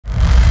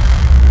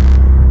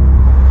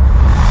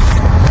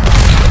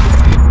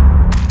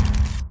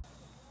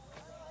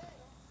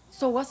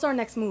what's our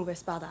next move,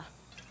 Espada?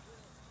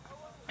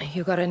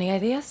 You got any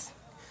ideas?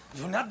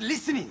 You're not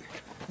listening!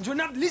 You're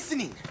not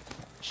listening!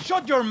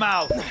 Shut your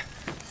mouth!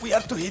 We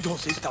have to hit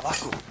Jose's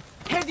tobacco.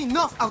 Heard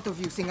enough out of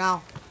you,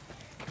 Singao.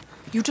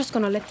 You just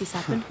gonna let this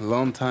happen?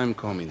 Long time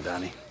coming,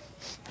 Dani.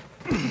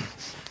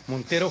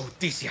 Montero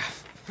Justicia.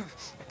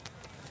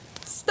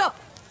 Stop!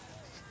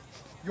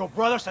 Your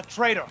brother's a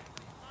traitor.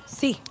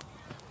 See,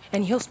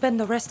 and he'll spend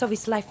the rest of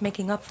his life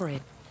making up for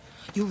it.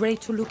 You ready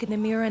to look in the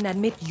mirror and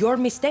admit your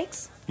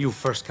mistakes? You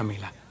first,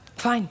 Camila.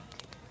 Fine.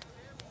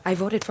 I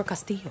voted for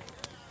Castillo.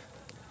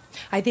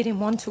 I didn't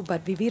want to,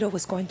 but Viviro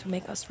was going to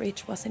make us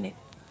rich, wasn't it?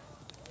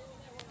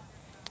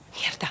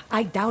 Mierda,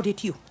 I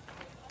doubted you.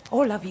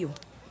 All of you.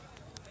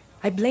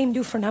 I blamed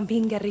you for not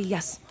being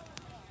guerrillas.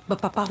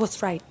 But Papa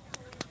was right.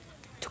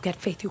 To get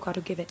faith, you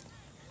gotta give it.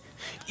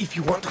 If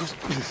you want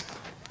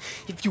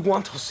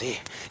Jose,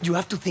 you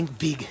have to think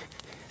big.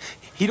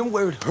 He don't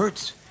where it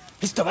hurts.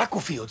 His tobacco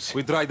fields.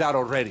 We tried that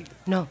already.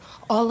 No,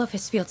 all of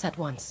his fields at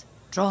once.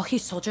 Draw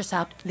his soldiers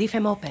out, leave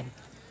him open.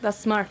 That's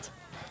smart.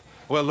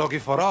 Well, lucky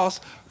for us,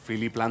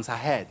 Philly plans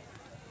ahead.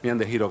 Me and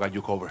the hero got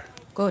you covered.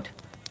 Good.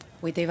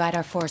 We divide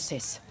our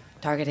forces.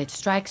 Targeted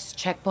strikes,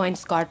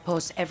 checkpoints, guard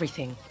posts,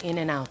 everything. In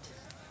and out.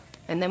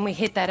 And then we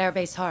hit that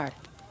airbase hard.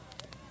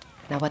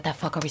 Now what the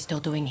fuck are we still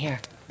doing here?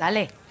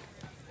 Dale.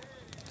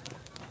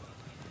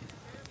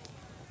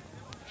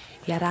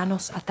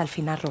 Yaranos hasta el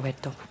final,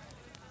 Roberto.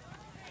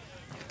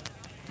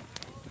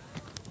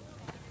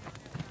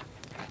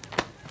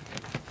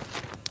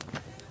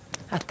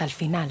 Hasta el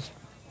final.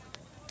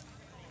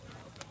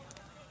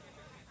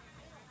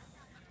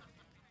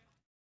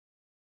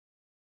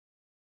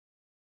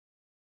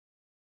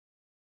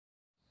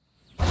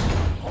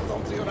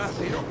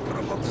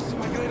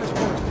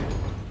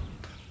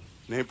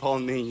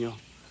 Napalm Niño,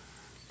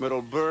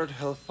 Metal Bird,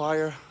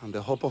 Hellfire, and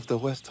the Hope of the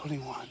West all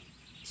in one.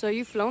 So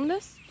you flown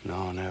this?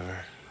 No,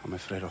 never. I'm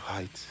afraid of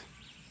heights.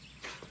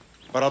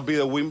 But I'll be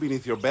the wind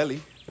beneath your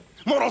belly.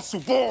 Moral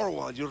support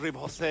while you rip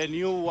Jose a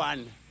new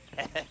one.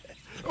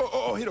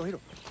 Hero.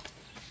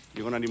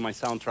 You're gonna need my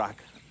soundtrack.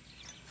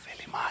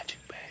 Philly magic,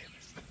 babe.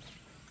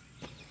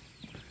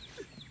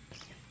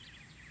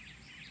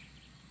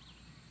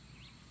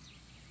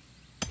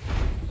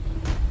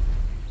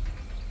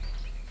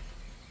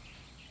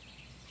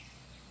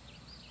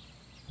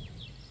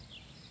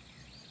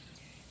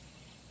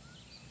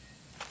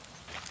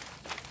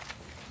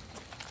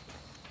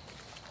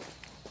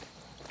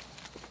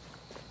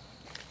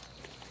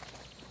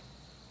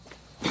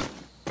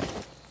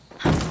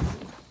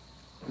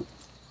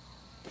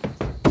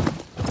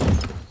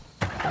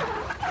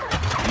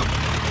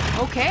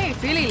 Okay,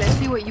 Philly, let's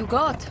see what you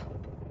got.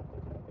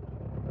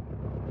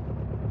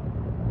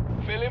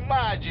 Philly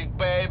magic,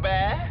 baby.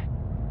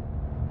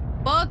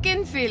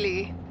 Fucking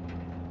Philly.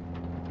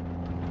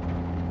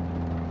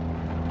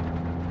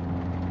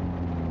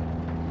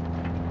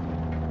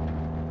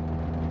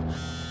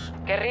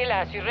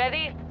 Guerrillas, you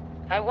ready?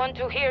 I want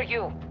to hear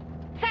you.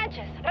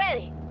 Sanchez,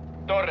 ready.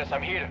 Torres,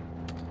 I'm here.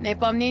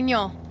 Napalm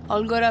Niño,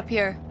 all good up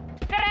here.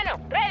 Serrano,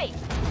 ready.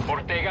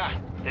 Ortega,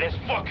 let's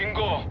fucking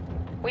go.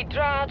 We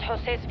draw out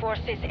Jose's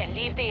forces and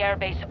leave the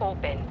airbase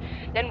open.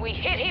 Then we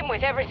hit him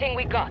with everything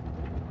we got.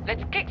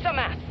 Let's kick some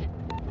ass.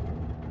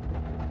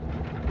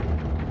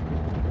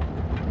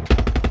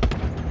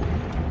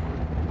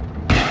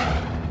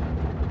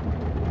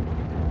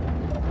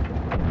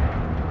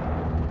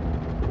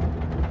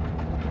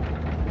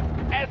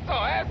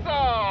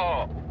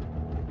 Eso!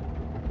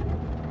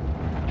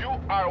 You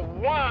are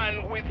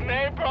one with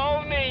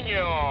Napalm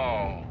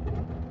Niño.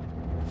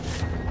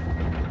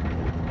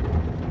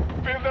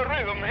 Feel the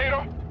rhythm,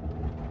 hero.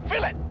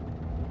 Feel it.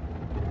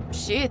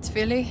 Shit,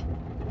 Philly.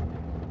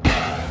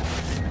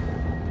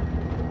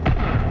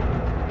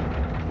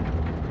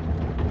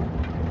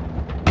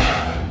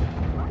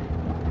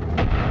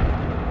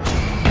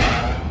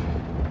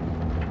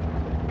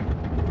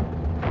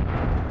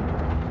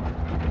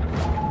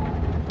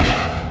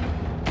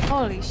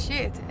 Holy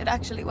shit, it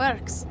actually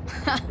works.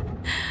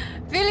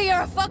 Philly,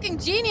 you're a fucking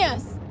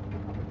genius!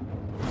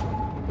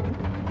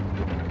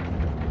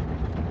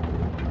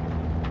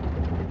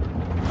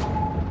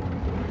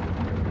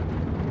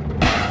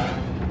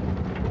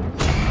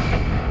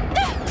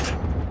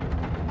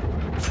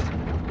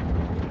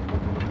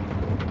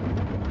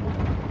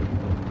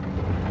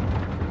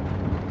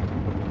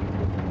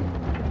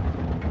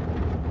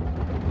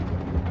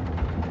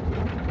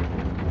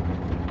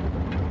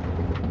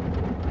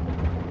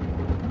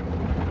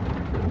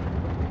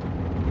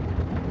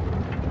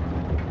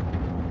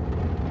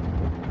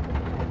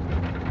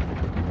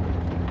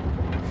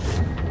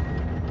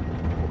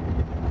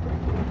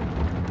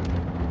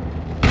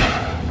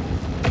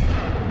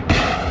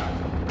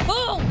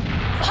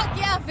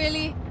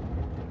 Philly.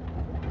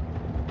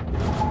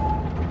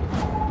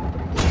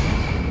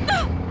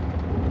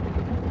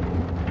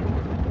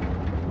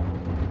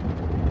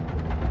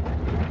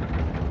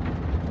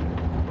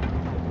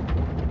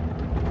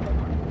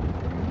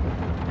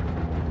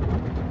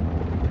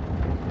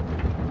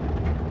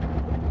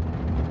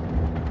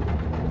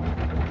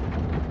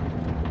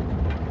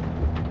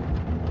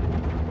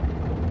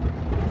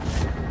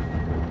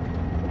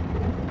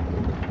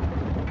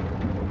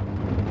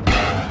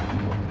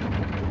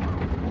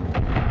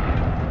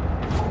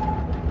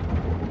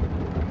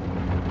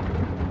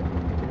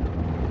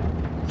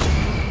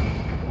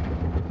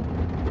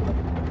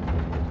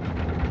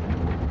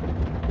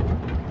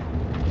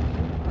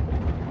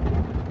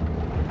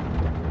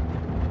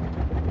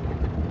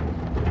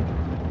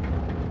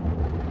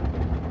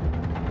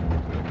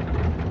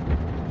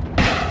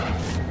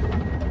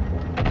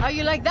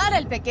 you like that,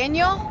 el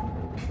pequeño?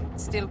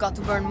 Still got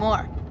to burn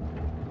more.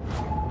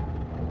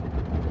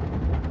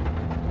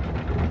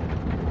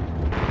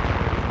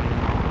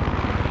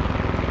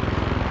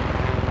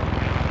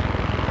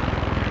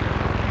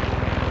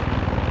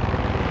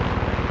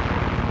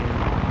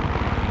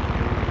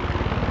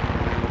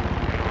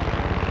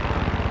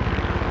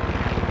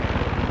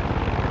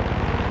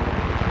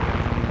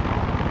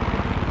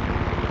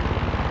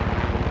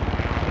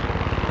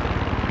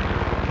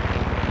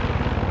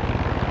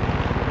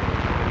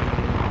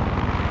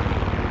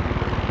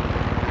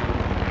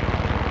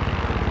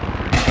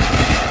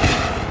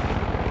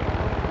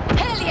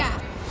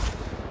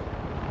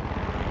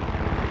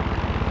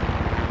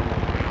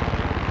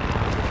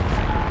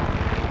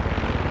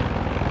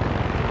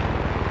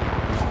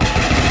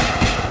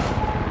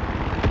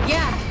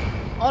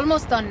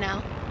 Almost done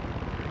now.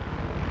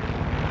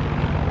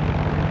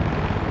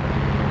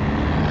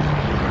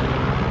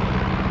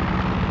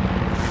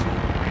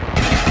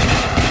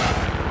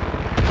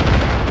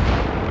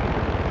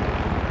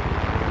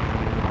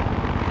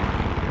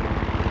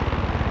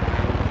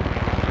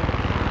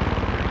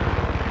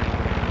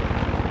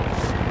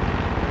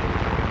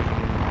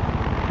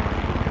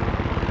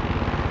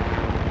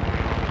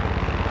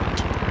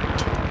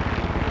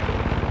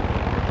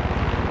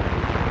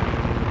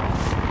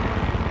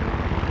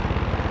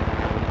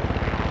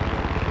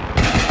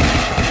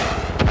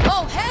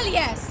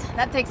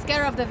 That takes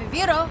care of the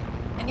Viviro.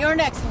 And you're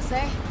next,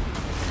 Jose.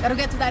 Gotta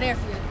get to that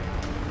airfield.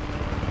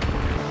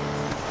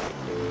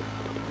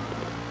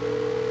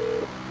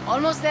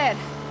 Almost there.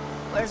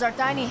 Where's our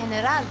tiny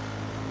general?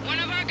 One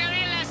of our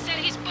guerrillas said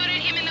he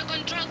spotted him in the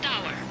control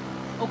tower.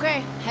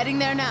 Okay, heading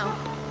there now.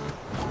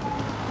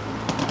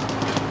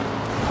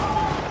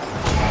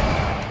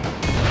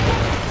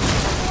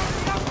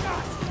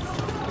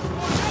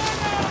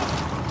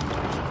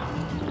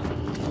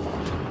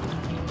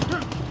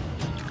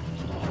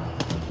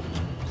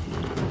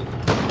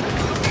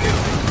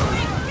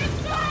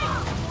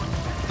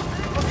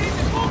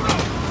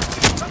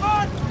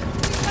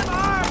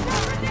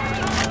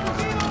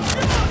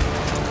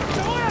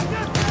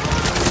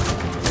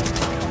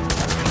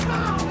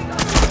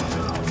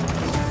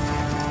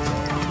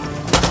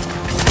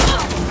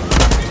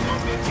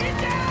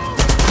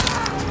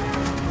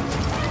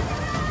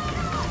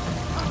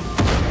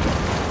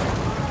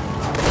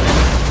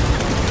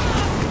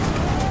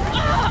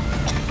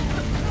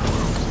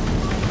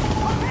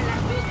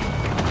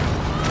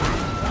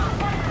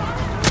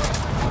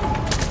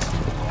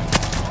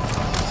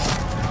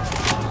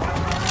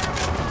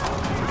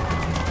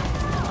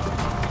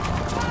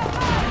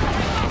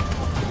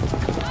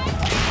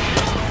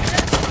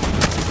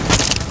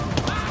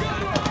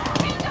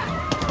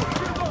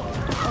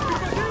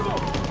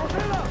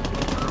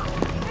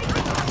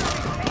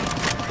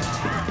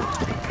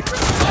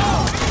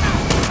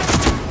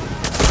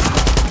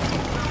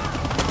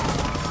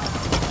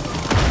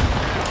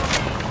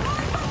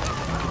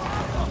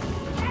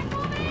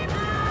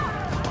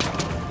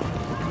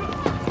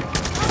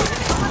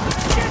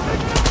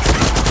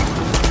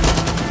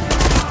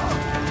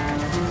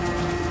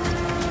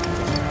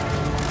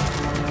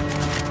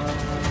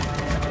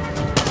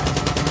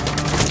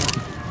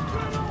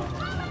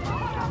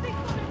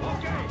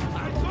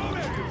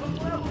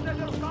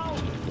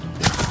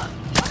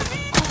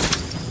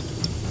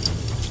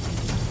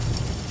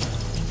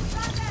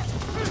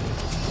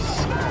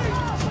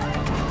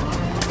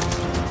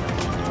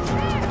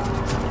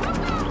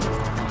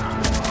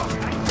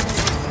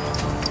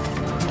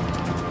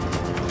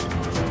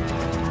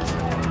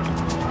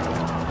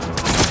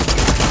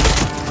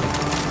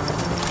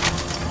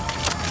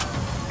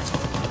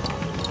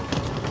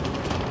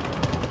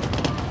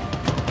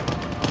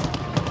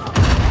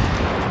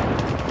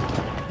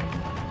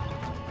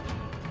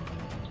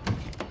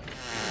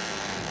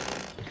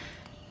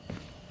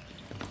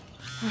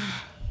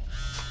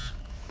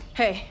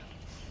 Hey,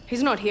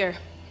 he's not here.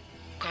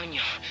 Coño,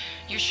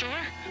 you sure?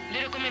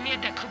 Little come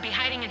mierda could be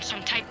hiding in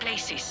some tight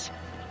places.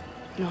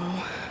 No,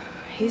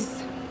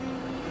 he's...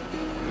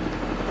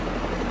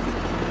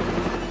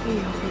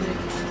 Hijo de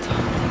puta.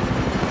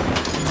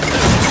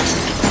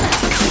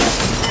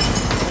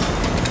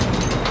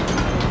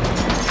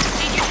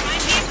 Did you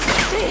find him?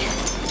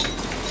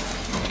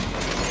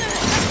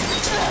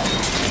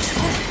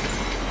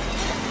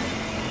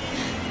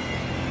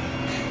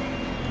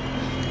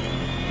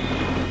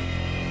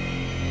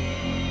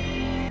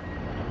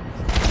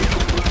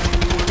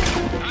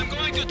 I'm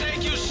going to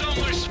take you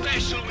somewhere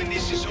special when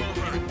this is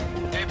over.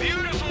 A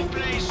beautiful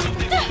place off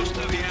the coast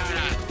of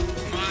Yara.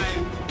 My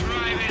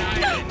private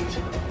island.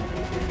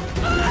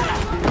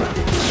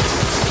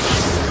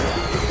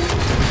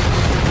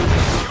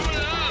 You will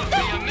love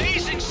the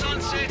amazing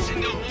sunsets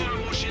in the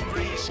warm ocean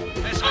breeze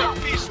as I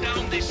piece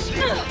down the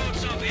sleep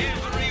roads of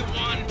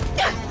everyone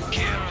you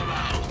care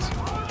about.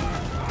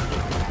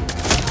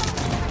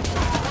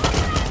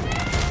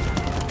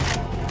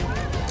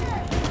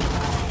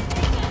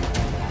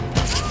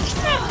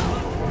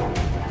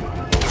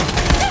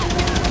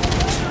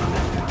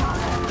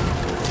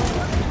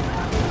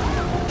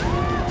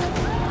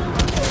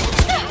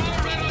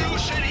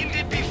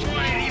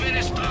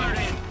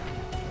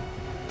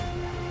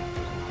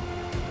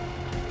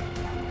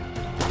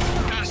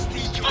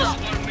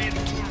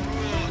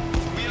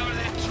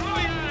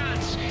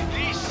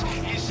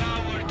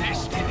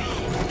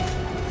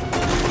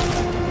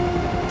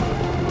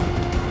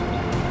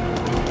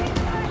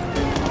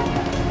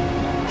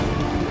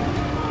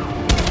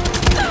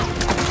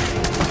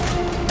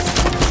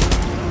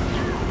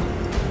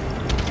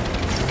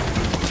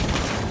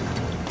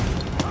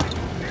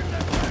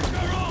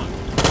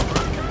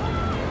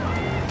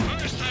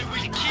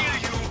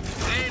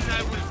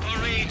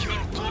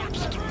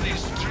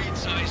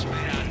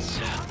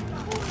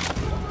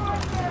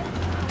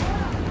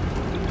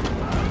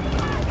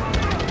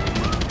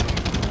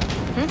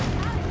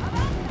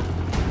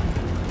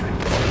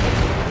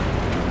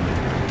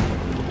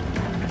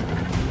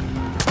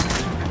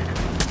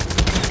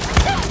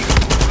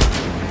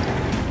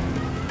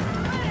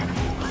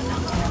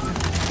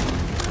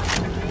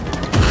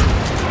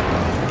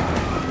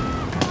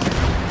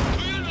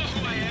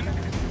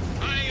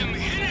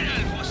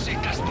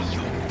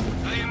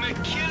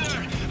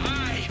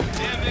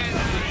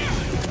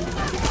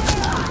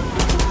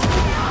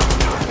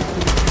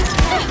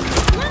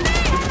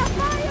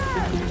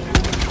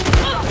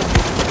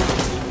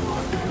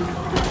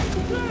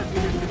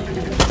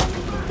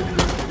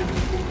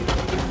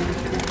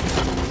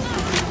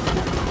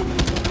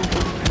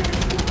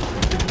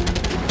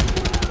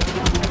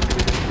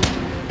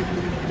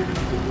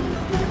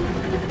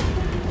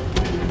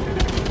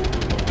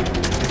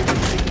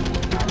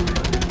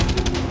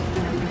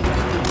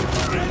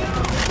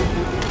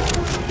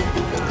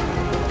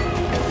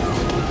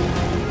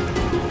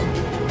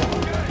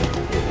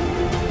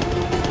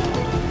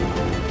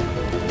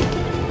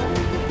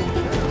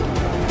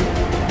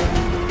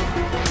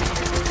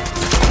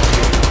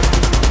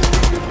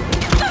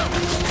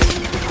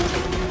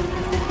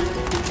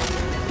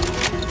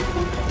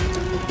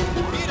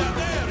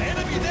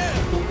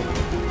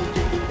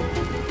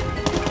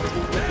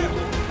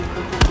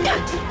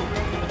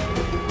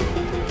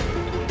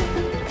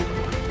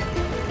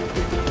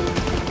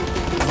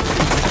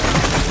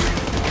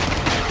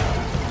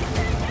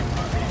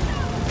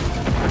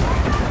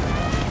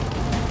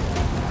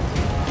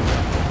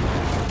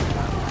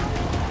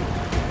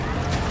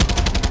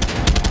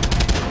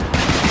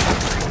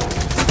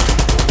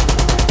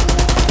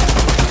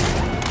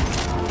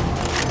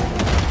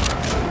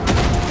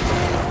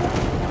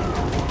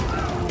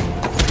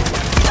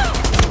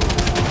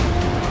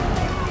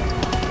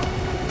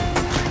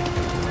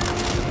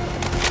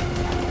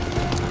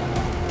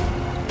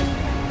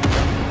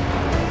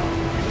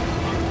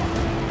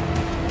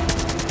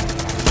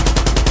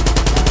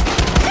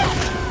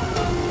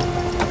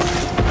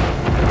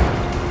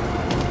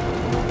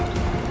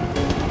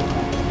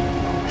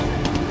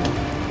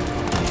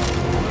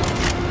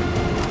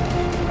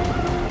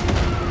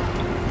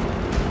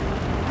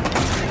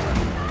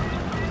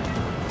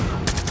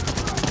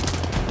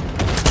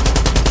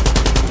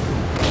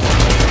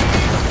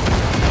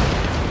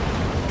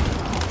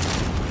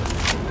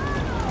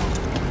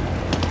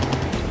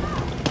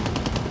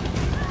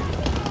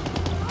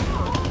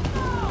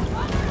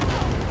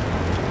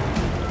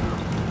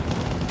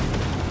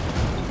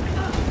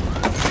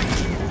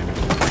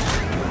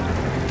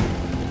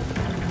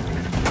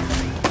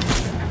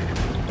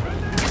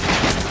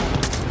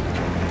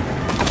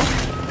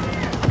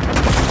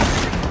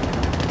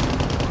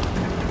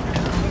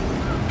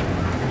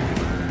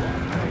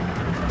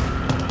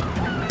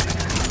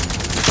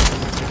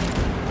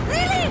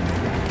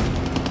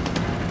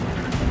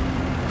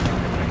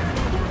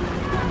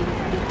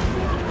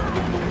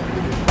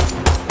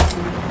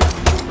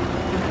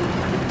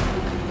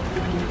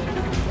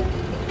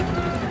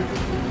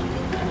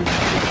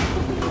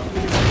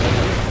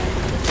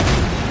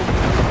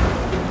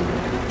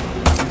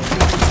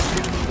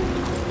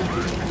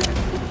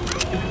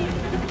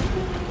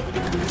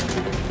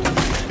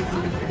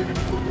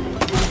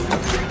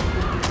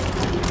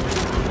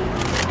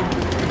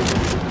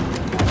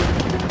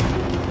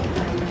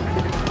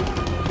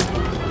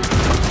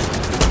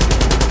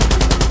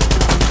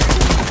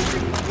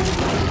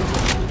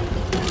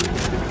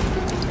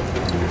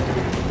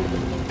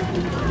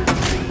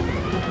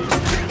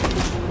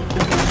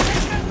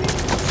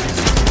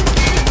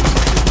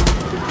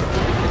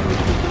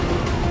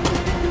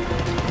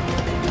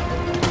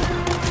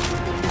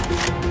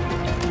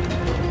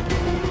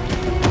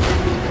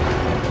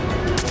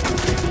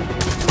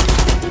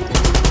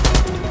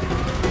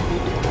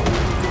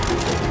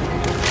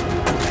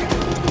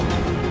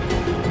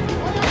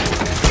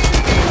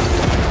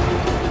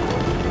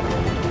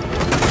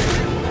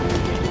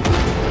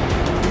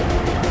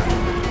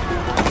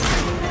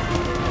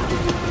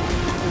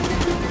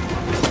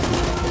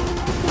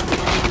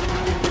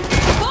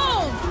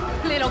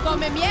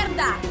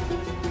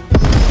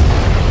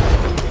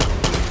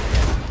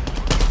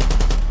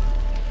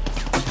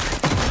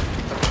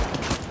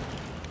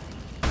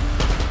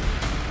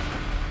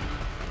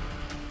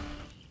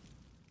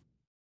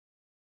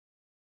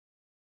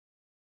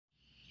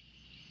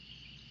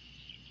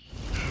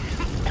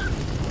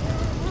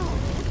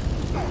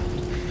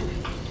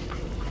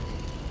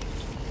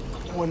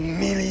 1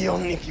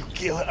 million if you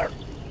kill her.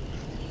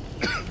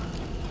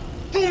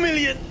 2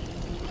 million!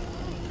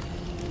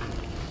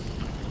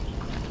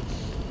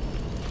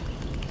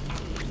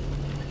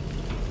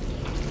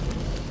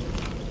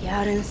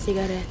 Yara and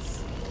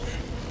cigarettes.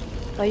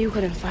 Thought you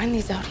couldn't find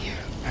these out here.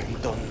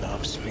 Antón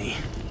loves me.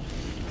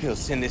 He'll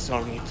send his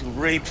army to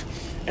rape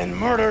and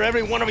murder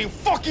every one of you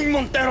fucking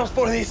Monteros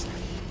for this!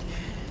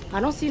 I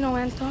don't see no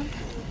Anton.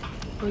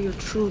 Or your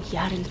true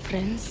Yaran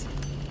friends.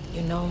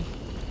 You know,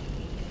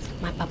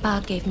 my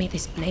papa gave me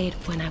this blade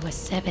when I was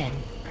 7.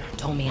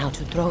 Told me how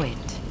to throw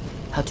it,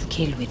 how to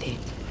kill with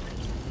it.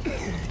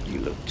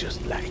 You look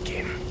just like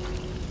him.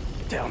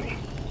 Tell me,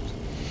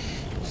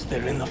 is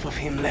there enough of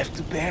him left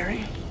to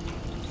bury?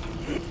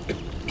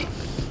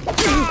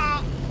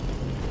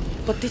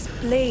 But this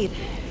blade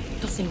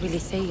doesn't really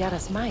say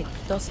Yara's might,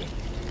 does it?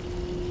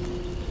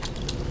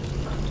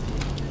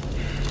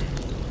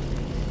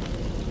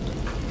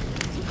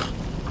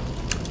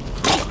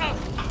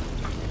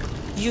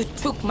 You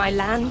took my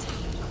land.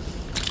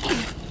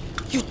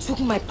 You took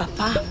my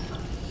papa.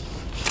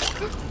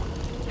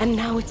 And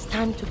now it's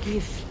time to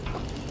give.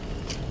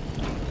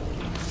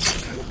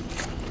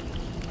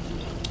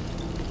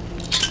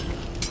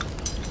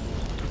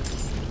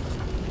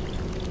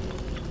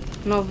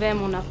 Nos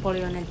vemos,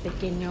 Napoleón el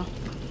Pequeño.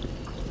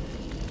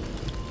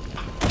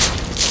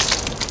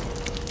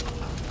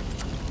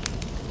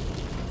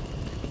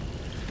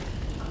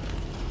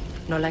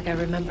 Not like I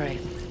remember it.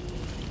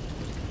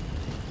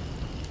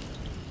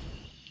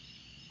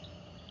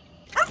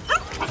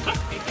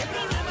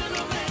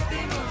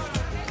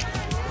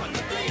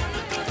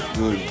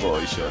 Good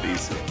boy,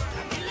 Chorizo.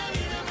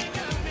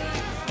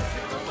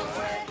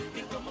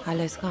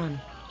 Ale's gone.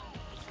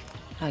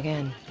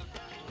 Again.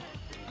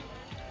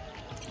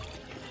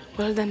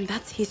 Well, then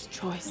that's his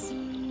choice.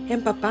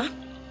 And Papa?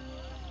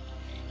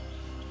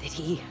 Did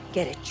he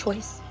get a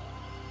choice?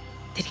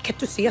 Did he get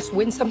to see us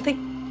win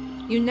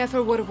something? You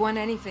never would have won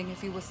anything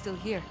if he was still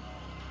here.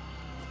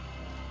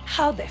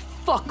 How the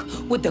fuck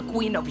would the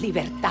Queen of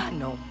Libertad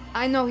know?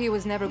 I know he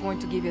was never going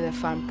to give you the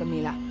farm,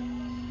 Camila.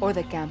 Or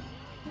the camp.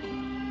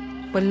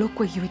 But look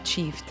what you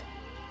achieved.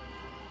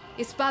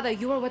 Espada,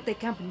 you are what the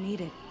camp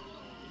needed.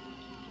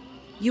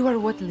 You are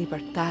what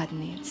Libertad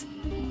needs.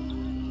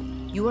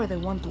 You are the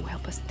one to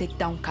help us take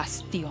down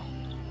Castillo.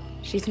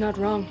 She's not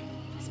wrong,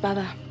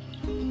 Espada.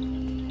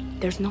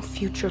 There's no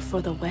future for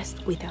the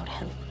West without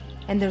help.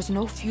 And there's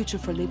no future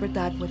for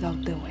Libertad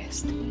without the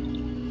West.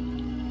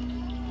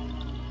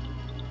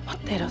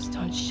 Monteros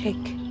don't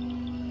shake.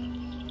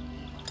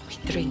 We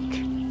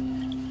drink.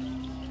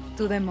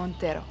 To the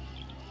Montero.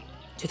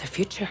 To the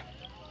future.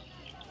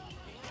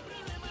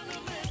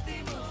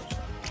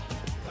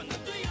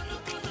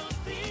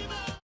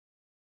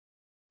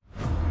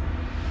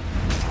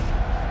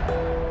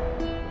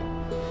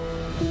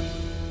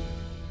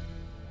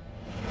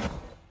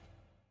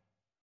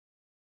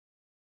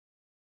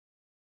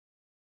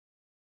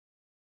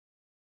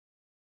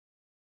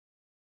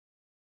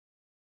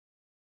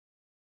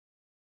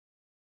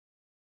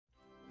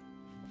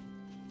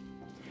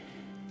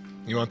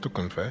 You want to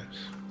confess?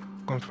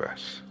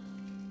 Confess.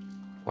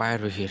 Why are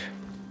we here?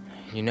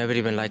 You never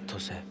even liked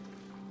Jose.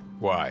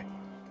 Why?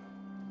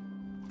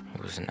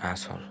 He was an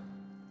asshole.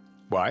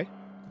 Why?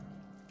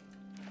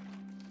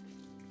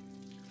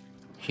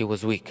 He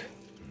was weak.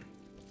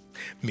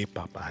 Me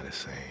papa had a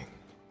saying.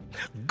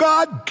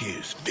 God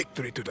gives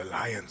victory to the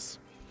lions.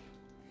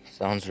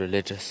 Sounds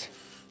religious.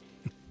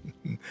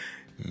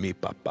 Me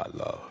papa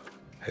loved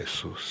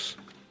Jesus.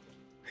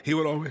 He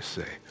would always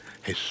say,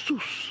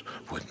 Jesus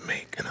would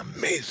make an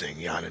amazing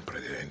young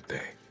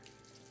Presidente.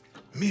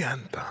 Me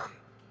Anton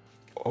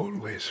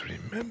always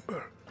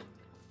remember.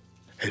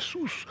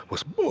 Jesus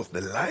was both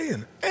the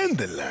lion and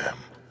the lamb.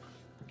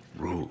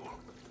 Rule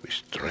with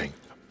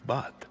strength,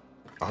 but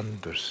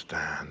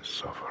understand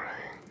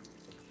suffering.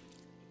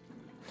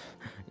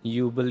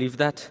 You believe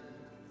that?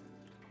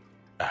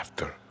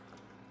 After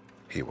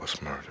he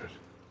was murdered,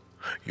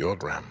 your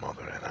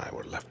grandmother and I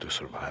were left to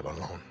survive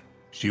alone.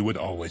 She would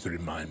always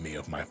remind me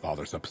of my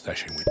father's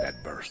obsession with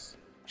that verse.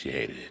 She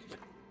hated it.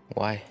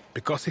 Why?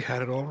 Because he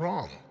had it all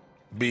wrong.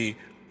 Be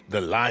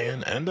the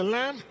lion and the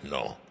lamb?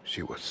 No.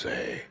 She would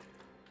say,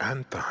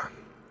 Anton,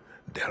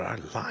 there are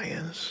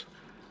lions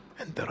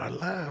and there are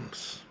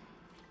lambs.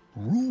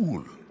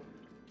 Rule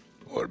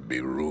or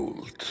be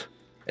ruled.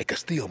 A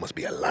Castillo must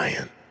be a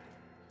lion,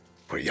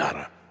 for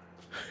Yara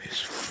is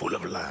full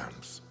of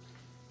lambs.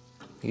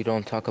 You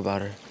don't talk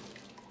about her.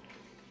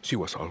 She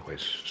was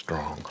always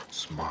strong,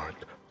 smart,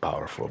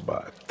 powerful,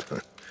 but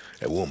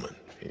a woman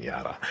in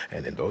Yara.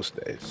 And in those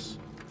days,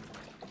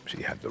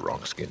 she had the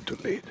wrong skin to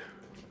lead.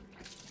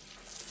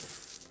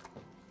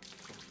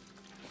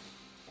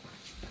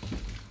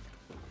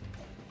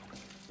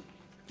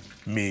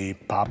 Me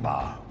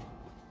papa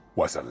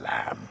was a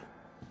lamb.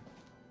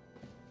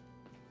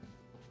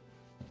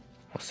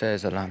 Jose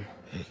is a lamb.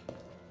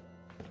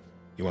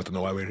 You want to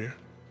know why we're here?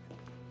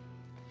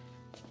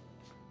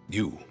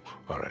 You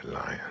are a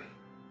lion.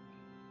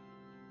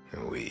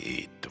 And we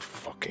eat the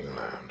fucking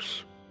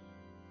lambs.